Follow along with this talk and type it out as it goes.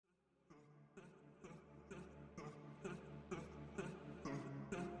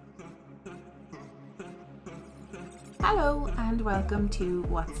Hello and welcome to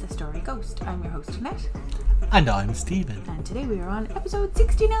What's the Story Ghost. I'm your host Annette. And I'm Stephen. And today we are on episode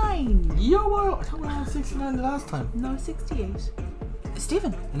 69. Yo, what? I thought we were on 69 the last time. No, 68.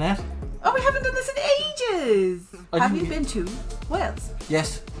 Stephen. Annette? Oh, we haven't done this in ages. Have you been to Wales?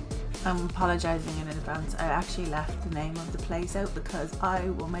 Yes. I'm apologising in advance. I actually left the name of the place out because I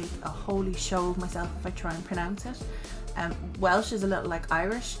will make a holy show of myself if I try and pronounce it. Welsh is a little like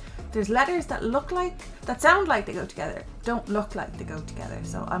Irish. There's letters that sound like they go together, don't look like they go together.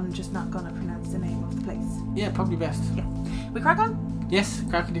 So I'm just not going to pronounce the name of the place. Yeah, probably best. Yeah. We crack on? Yes,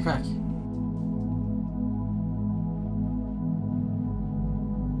 crackety crack.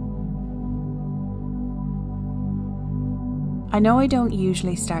 I know I don't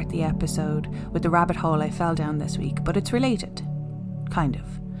usually start the episode with the rabbit hole I fell down this week, but it's related. Kind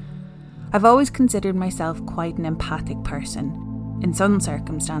of. I've always considered myself quite an empathic person. In some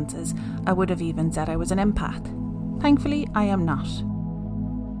circumstances, I would have even said I was an empath. Thankfully, I am not.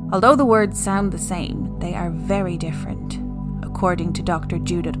 Although the words sound the same, they are very different. According to Dr.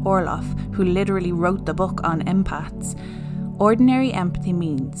 Judith Orloff, who literally wrote the book on empaths, ordinary empathy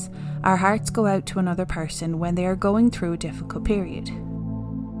means our hearts go out to another person when they are going through a difficult period.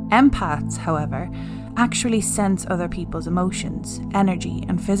 Empaths, however, actually sense other people's emotions, energy,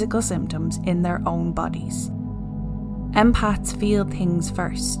 and physical symptoms in their own bodies. Empaths feel things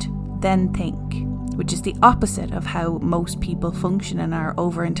first, then think, which is the opposite of how most people function in our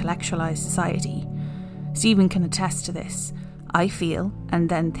over-intellectualised society. Stephen can attest to this. I feel and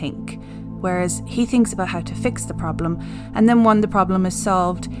then think, whereas he thinks about how to fix the problem, and then when the problem is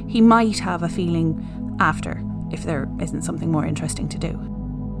solved, he might have a feeling after, if there isn't something more interesting to do.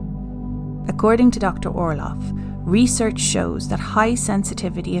 According to Dr. Orloff, research shows that high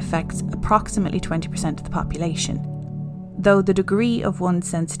sensitivity affects approximately 20% of the population, though the degree of one's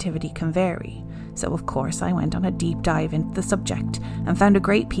sensitivity can vary. So of course I went on a deep dive into the subject and found a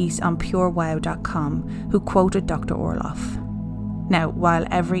great piece on purewow.com who quoted Dr. Orloff. Now, while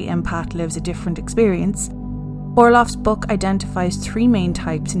every empath lives a different experience, Orloff's book identifies three main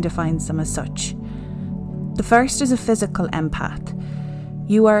types and defines them as such. The first is a physical empath.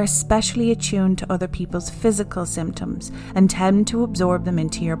 You are especially attuned to other people's physical symptoms and tend to absorb them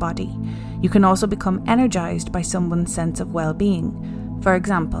into your body. You can also become energized by someone's sense of well-being. For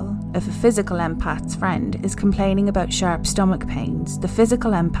example, if a physical empath's friend is complaining about sharp stomach pains, the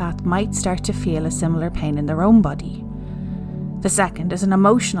physical empath might start to feel a similar pain in their own body. The second is an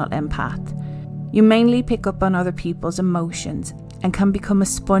emotional empath. You mainly pick up on other people's emotions and can become a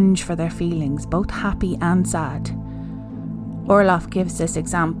sponge for their feelings, both happy and sad. Orloff gives this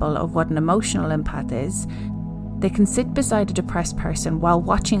example of what an emotional empath is. They can sit beside a depressed person while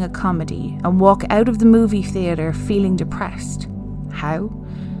watching a comedy and walk out of the movie theatre feeling depressed. How?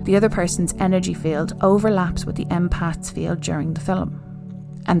 The other person's energy field overlaps with the empath's field during the film.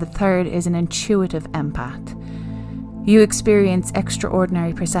 And the third is an intuitive empath. You experience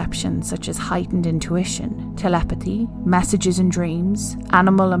extraordinary perceptions such as heightened intuition, telepathy, messages in dreams,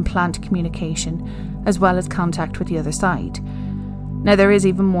 animal and plant communication, as well as contact with the other side. Now there is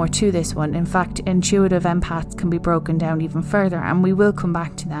even more to this one. In fact, intuitive empaths can be broken down even further, and we will come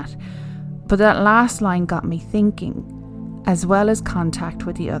back to that. But that last line got me thinking, as well as contact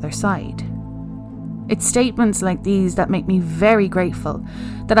with the other side. It's statements like these that make me very grateful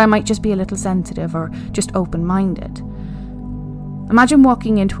that I might just be a little sensitive or just open-minded. Imagine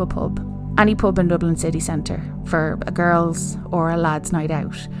walking into a pub, any pub in Dublin city centre, for a girls' or a lads' night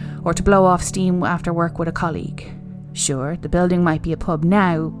out, or to blow off steam after work with a colleague. Sure, the building might be a pub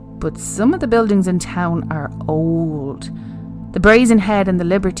now, but some of the buildings in town are old. The Brazen Head in the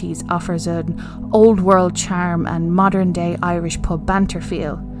Liberties offers an old-world charm and modern-day Irish pub banter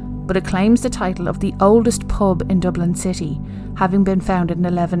feel, but it claims the title of the oldest pub in Dublin City, having been founded in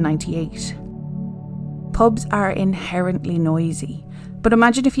 1198. Pubs are inherently noisy, but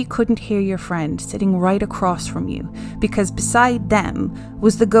imagine if you couldn't hear your friend sitting right across from you, because beside them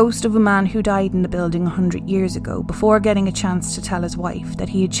was the ghost of a man who died in the building 100 years ago before getting a chance to tell his wife that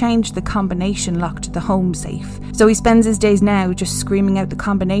he had changed the combination lock to the home safe, so he spends his days now just screaming out the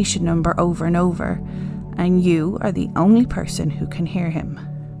combination number over and over, and you are the only person who can hear him.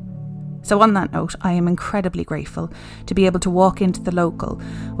 So on that note, I am incredibly grateful to be able to walk into the local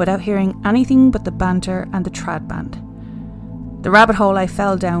without hearing anything but the banter and the trad band. The rabbit hole I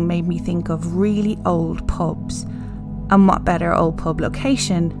fell down made me think of really old pubs, and what better old pub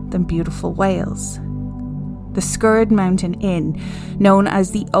location than beautiful Wales. The Skirrid Mountain Inn, known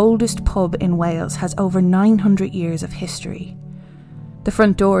as the oldest pub in Wales, has over 900 years of history. The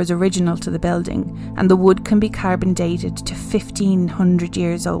front door is original to the building, and the wood can be carbon dated to 1500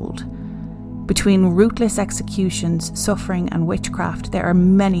 years old. Between ruthless executions, suffering, and witchcraft, there are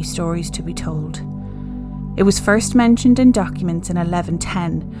many stories to be told. It was first mentioned in documents in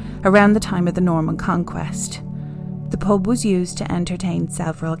 1110, around the time of the Norman conquest. The pub was used to entertain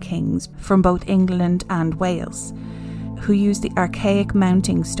several kings from both England and Wales, who used the archaic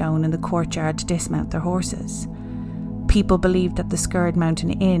mounting stone in the courtyard to dismount their horses. People believed that the Skirrid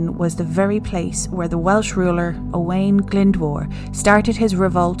Mountain Inn was the very place where the Welsh ruler Owain Glyndwr started his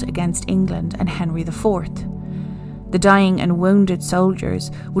revolt against England and Henry IV. The dying and wounded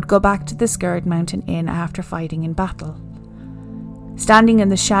soldiers would go back to the Skirrid Mountain Inn after fighting in battle. Standing in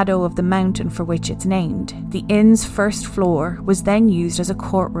the shadow of the mountain for which it's named, the inn's first floor was then used as a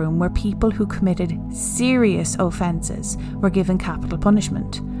courtroom where people who committed serious offences were given capital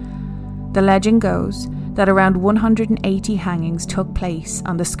punishment. The legend goes that around 180 hangings took place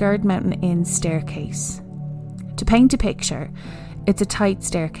on the Skirrid Mountain Inn's staircase. To paint a picture, it's a tight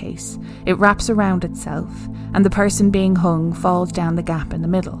staircase. It wraps around itself, and the person being hung falls down the gap in the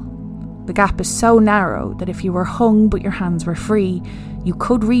middle. The gap is so narrow that if you were hung but your hands were free, you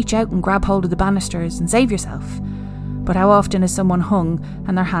could reach out and grab hold of the banisters and save yourself. But how often is someone hung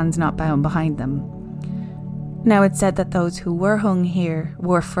and their hands not bound behind them? Now, it's said that those who were hung here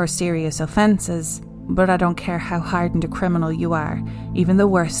were for serious offences, but I don't care how hardened a criminal you are, even the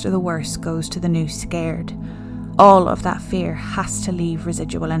worst of the worst goes to the noose scared. All of that fear has to leave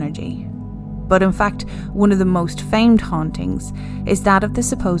residual energy. But in fact, one of the most famed hauntings is that of the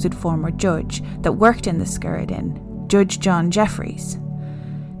supposed former judge that worked in the Skirrid Inn, Judge John Jeffreys.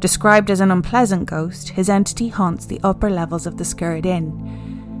 Described as an unpleasant ghost, his entity haunts the upper levels of the Skirrid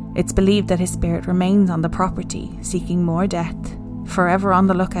Inn. It's believed that his spirit remains on the property, seeking more death, forever on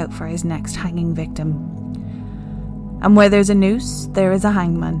the lookout for his next hanging victim. And where there's a noose, there is a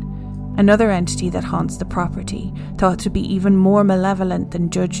hangman. Another entity that haunts the property, thought to be even more malevolent than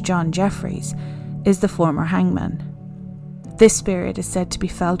Judge John Jeffreys, is the former hangman. This spirit is said to be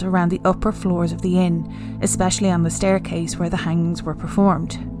felt around the upper floors of the inn, especially on the staircase where the hangings were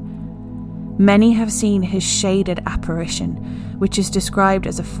performed. Many have seen his shaded apparition, which is described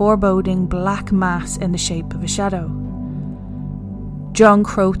as a foreboding black mass in the shape of a shadow. John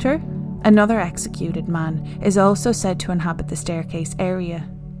Croter, another executed man, is also said to inhabit the staircase area.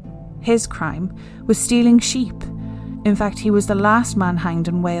 His crime was stealing sheep. In fact, he was the last man hanged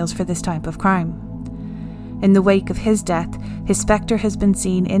in Wales for this type of crime. In the wake of his death, his spectre has been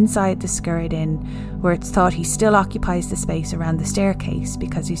seen inside the Skirrid Inn, where it's thought he still occupies the space around the staircase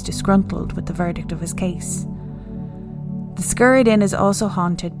because he's disgruntled with the verdict of his case. The Skirrid Inn is also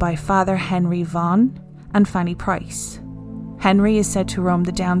haunted by Father Henry Vaughan and Fanny Price. Henry is said to roam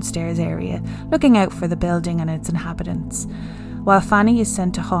the downstairs area, looking out for the building and its inhabitants, while Fanny is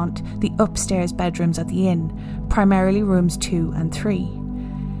sent to haunt the upstairs bedrooms at the inn, primarily rooms 2 and 3.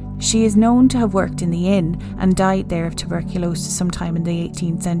 She is known to have worked in the inn and died there of tuberculosis sometime in the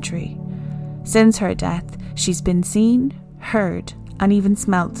 18th century. Since her death, she's been seen, heard, and even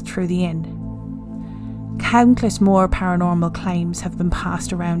smelt through the inn. Countless more paranormal claims have been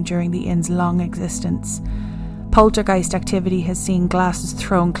passed around during the inn's long existence. Poltergeist activity has seen glasses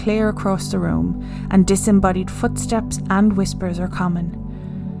thrown clear across the room, and disembodied footsteps and whispers are common.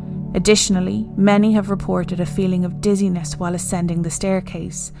 Additionally, many have reported a feeling of dizziness while ascending the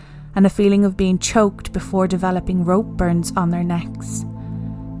staircase, and a feeling of being choked before developing rope burns on their necks.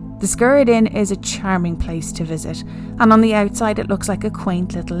 The Skirrid Inn is a charming place to visit, and on the outside it looks like a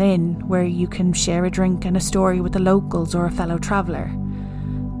quaint little inn where you can share a drink and a story with the locals or a fellow traveller.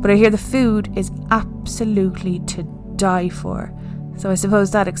 But I hear the food is absolutely to die for, so I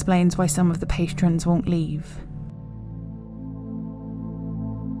suppose that explains why some of the patrons won't leave.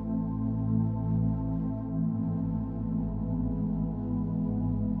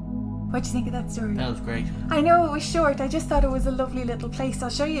 What do you think of that story? That was great. I know it was short, I just thought it was a lovely little place. I'll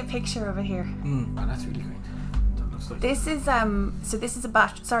show you a picture of it here. Oh, that's really great. That looks like This is this is a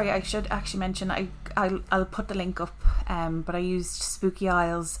batch. Sorry, I should actually mention I'll put the link up. But I used Spooky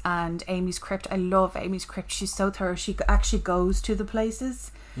Isles and Amy's Crypt. I love Amy's Crypt. She's so thorough. She actually goes to the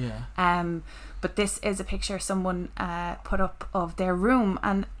places. Yeah. But this is a picture someone put up of their room,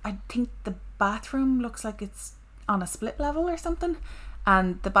 and I think the bathroom looks like it's on a split level or something.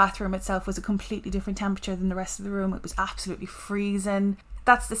 And the bathroom itself was a completely different temperature than the rest of the room. It was absolutely freezing.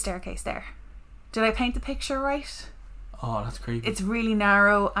 That's the staircase there. Did I paint the picture right? Oh, that's creepy. It's really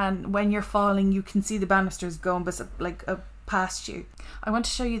narrow, and when you're falling you can see the banisters going past you. I want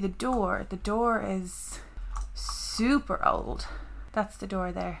to show you the door. The door is super old. That's the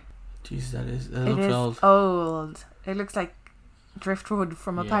door there. Jesus, that looks old. It looks like driftwood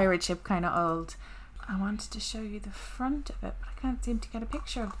from a pirate ship, kind of old. I wanted to show you the front of it, but I can't seem to get a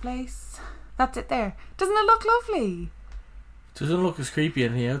picture of the place. That's it there. Doesn't it look lovely? Doesn't look as creepy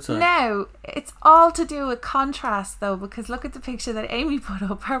on the outside. No, it's all to do with contrast though, because look at the picture that Amy put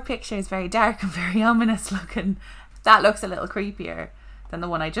up. Her picture is very dark and very ominous looking. That looks a little creepier than the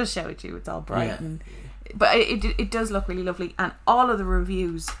one I just showed you. It's all bright but it does look really lovely. And all of the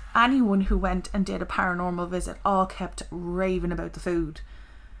reviews, anyone who went and did a paranormal visit all kept raving about the food.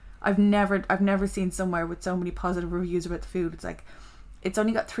 I've never seen somewhere with so many positive reviews about the food. It's like, it's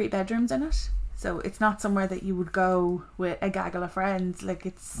only got 3 bedrooms in it. So it's not somewhere that you would go with a gaggle of friends. Like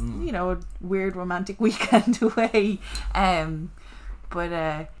it's, you know, a weird romantic weekend away. But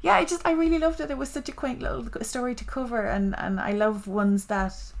I really loved it. It was such a quaint little story to cover, and I love ones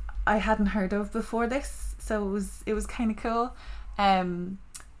that I hadn't heard of before this. So it was kind of cool.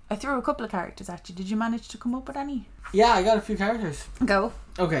 I threw a couple of characters at you. Did you manage to come up with any? Yeah, I got a few characters. Go.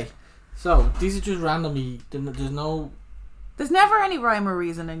 Okay, so these are just randomly. There's never any rhyme or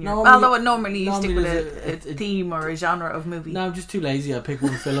reason in your... Although normally you stick with a theme or a genre of movie. No, I'm just too lazy. I pick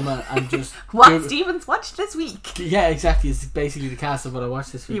one film and just... What Stevens watched this week? Yeah, exactly. It's basically the cast of what I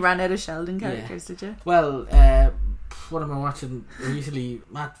watched this week. You ran out of Sheldon characters, did you? Well, what am I watching recently?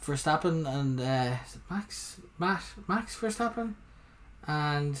 Matt Verstappen and... is it Max Verstappen?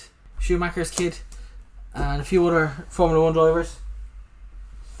 And Schumacher's kid. And a few other Formula 1 drivers.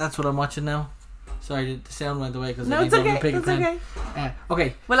 That's what I'm watching now. Sorry, the sound went away because I didn't know pick a pen.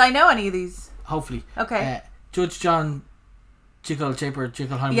 Okay. Will I know any of these? Hopefully. Okay. Judge John Jekyll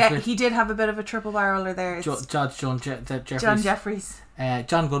Yeah, he did have a bit of a triple barreler there. Judge John Jeffries. John Jeffries.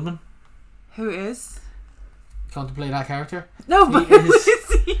 John Goodman. Who is? Can't to play that character. No, but who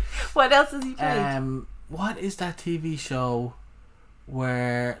is he? What else has he played? What is that TV show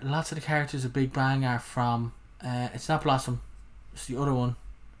where lots of the characters of Big Bang are from? It's not Blossom. It's the other one.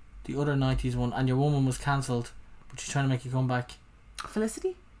 The other 90s one. And your woman was cancelled, but she's trying to make you come back.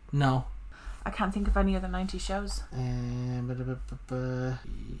 Felicity? No. I can't think of any other 90s shows.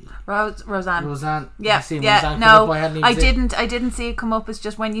 Roseanne. Roseanne. Yeah. Roseanne no, I didn't see it come up. It's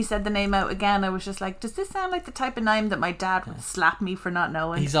just when you said the name out again, I was just like, does this sound like the type of name that my dad would slap me for not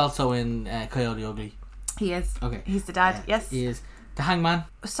knowing? He's also in Coyote Ugly. He is. Okay. He's the dad. Yes. He is. The Hangman.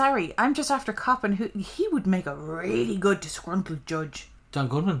 Sorry, I'm just after copping who he would make a really good disgruntled judge. John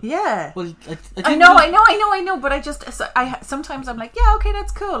Goodman. Yeah. Well, I know. But sometimes I'm like, yeah, okay,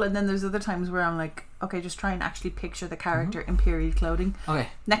 that's cool, and then there's other times where I'm like, okay, just try and actually picture the character in period clothing. Okay.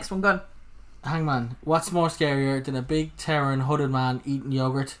 Next one, go on. Hangman. What's more scarier than a big terror and hooded man eating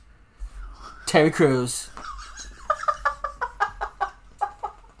yogurt? Terry Crews.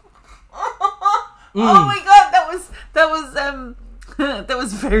 Oh my god, that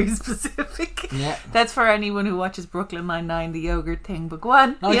was very specific. Yeah. That's for anyone who watches Brooklyn Nine-Nine, the yogurt thing. But go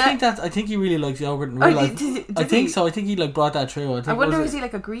on. No, I think he really likes yogurt in real life. I think so. I think he brought that true. I wonder, is he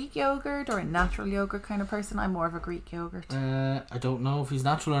like a Greek yogurt or a natural yogurt kind of person? I'm more of a Greek yogurt. I don't know if he's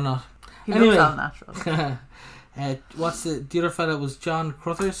natural or not. He looks all natural. What's the other fella was John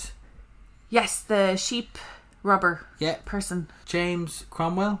Crothers? Yes, the sheep robber person. James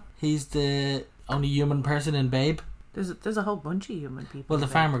Cromwell. He's the only human person in Babe. There's a whole bunch of human people. Well, the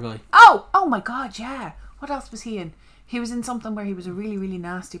farmer guy. Oh my god, yeah. What else was he in? He was in something where he was a really, really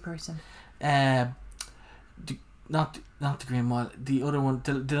nasty person. Not the Green Mile. The other one,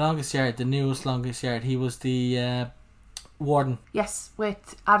 the Longest Yard, the newest Longest Yard. He was the warden. Yes,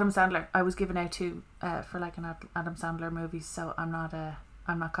 with Adam Sandler. I was given out to for like an Adam Sandler movie, so I'm not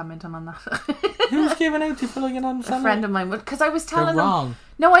commenting on that. Who was given out to for like an Adam Sandler? A friend of mine, because I was telling They're wrong.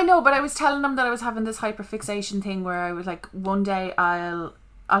 No, I know, but I was telling them that I was having this hyperfixation thing where I was like, one day I'll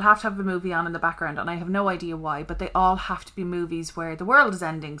have to have a movie on in the background, and I have no idea why, but they all have to be movies where the world is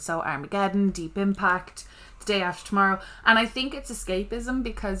ending. So Armageddon, Deep Impact, The Day After Tomorrow, and I think it's escapism,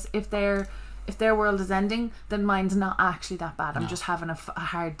 because if their world is ending, then mine's not actually that bad. I'm just having a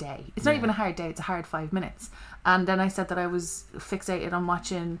hard day. It's not even a hard day, it's a hard 5 minutes. And then I said that I was fixated on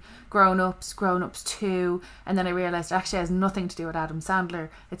watching Grown Ups 2, and then I realised it actually has nothing to do with Adam Sandler.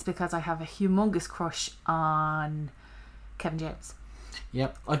 It's because I have a humongous crush on Kevin James.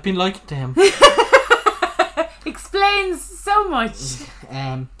 Yep, I've been liking to him. Explains so much.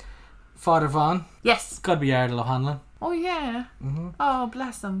 Father Vaughan. Yes. Gotta be Ardal O'Hanlon. Oh yeah. Mm-hmm. Oh,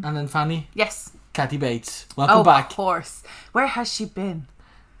 bless him. And then Fanny. Yes. Kathy Bates. Welcome back. Of course. Where has she been?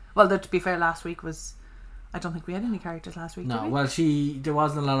 Well, to be fair, last week was... I don't think we had any characters last week. No, did we? well, there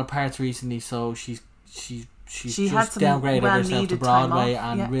wasn't a lot of parts recently, so she just downgraded herself to Broadway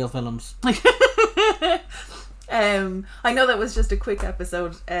and real films. I know that was just a quick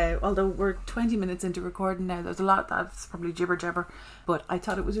episode, although we're 20 minutes into recording now. There's a lot that's probably jibber jabber, but I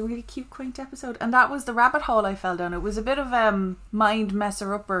thought it was a really cute, quaint episode, and that was the rabbit hole I fell down. It was a bit of mind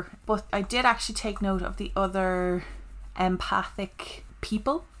messer upper, but I did actually take note of the other empathic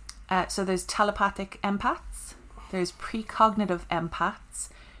people. So there's telepathic empaths, there's precognitive empaths,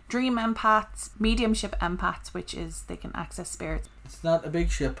 dream empaths, mediumship empaths, which is they can access spirits. It's not a big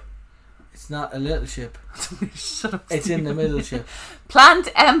ship. It's not a little ship. Shut up. It's in the middle ship. Plant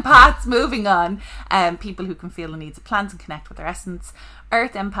empaths, moving on. People who can feel the needs of plants and connect with their essence.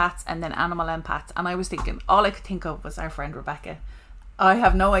 Earth empaths, and then animal empaths. And I was thinking, all I could think of was our friend Rebecca. I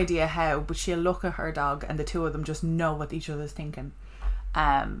have no idea how, but she'll look at her dog and the two of them just know what each other's thinking.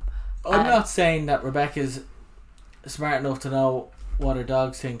 I'm not saying that Rebecca's smart enough to know what her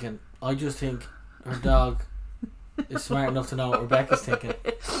dog's thinking. I just think her dog is smart enough to know what Rebecca's thinking.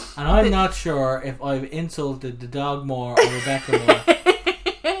 And I'm not sure if I've insulted the dog more or Rebecca more.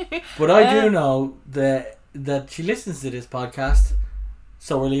 But I do know that she listens to this podcast,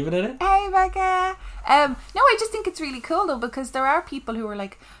 so we're leaving it in. Hey Rebecca. No, I just think it's really cool though, because there are people who are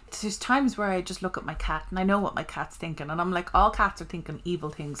like, there's times where I just look at my cat and I know what my cat's thinking, and I'm like, all cats are thinking evil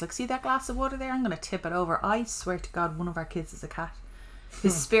things. Like, see that glass of water there? I'm going to tip it over. I swear to God, one of our kids is a cat.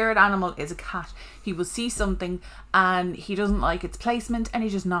 His spirit animal is a cat. He will see something and he doesn't like its placement and he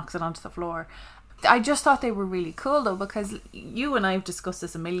just knocks it onto the floor. I just thought they were really cool though, because you and I have discussed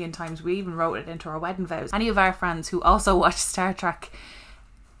this a million times. We even wrote it into our wedding vows. Any of our friends who also watch Star Trek,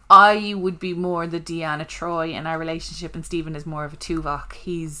 I would be more the Deanna Troi in our relationship, and Stephen is more of a Tuvok.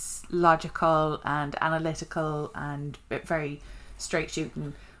 He's logical and analytical and very straight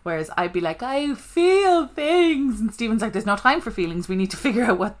shooting. Whereas I'd be like, I feel things. And Stephen's like, there's no time for feelings. We need to figure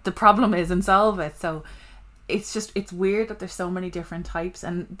out what the problem is and solve it. So it's weird that there's so many different types.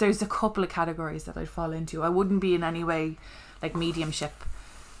 And there's a couple of categories that I'd fall into. I wouldn't be in any way like mediumship.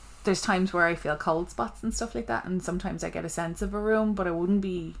 There's times where I feel cold spots and stuff like that. And sometimes I get a sense of a room, but I wouldn't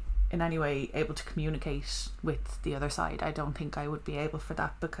be in any way able to communicate with the other side. I don't think I would be able for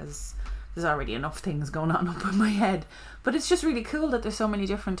that, because there's already enough things going on up in my head. But it's just really cool that there's so many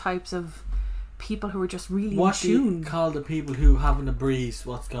different types of people who are just really What do you call the people who haven't a breeze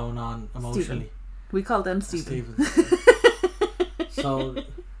what's going on emotionally? Stephen. We call them Stephen. So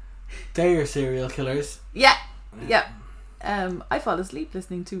they're your serial killers. Yeah. I fall asleep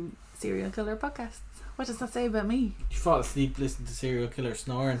listening to serial killer podcasts. What does that say about me? You fall asleep listening to serial killer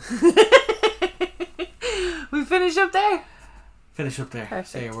snoring. We finish up there. Finish up there. Perfect.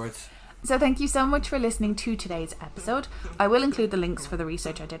 Say your words. So thank you so much for listening to today's episode. I will include the links for the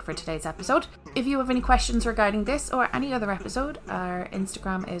research I did for today's episode. If you have any questions regarding this or any other episode, our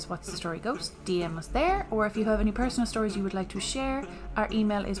Instagram is What's the Story Ghost. DM us there. Or if you have any personal stories you would like to share, our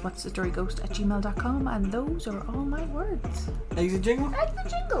email is what'sthestoryghost@gmail.com. And those are all my words. Exit jingle? Exit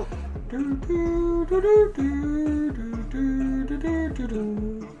jingle.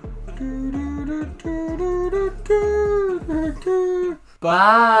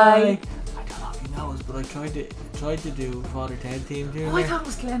 Bye. I don't know if he knows, but I tried to do Father Ted theme tune. Oh, I thought it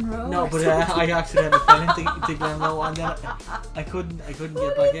was Glen Rowe. No, but I accidentally fell into Glen Rowe, and then I couldn't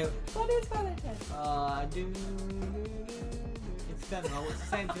get back out. What is Father Ted? It's Glen Rowe. It's the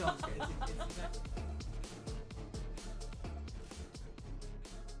same tune. It's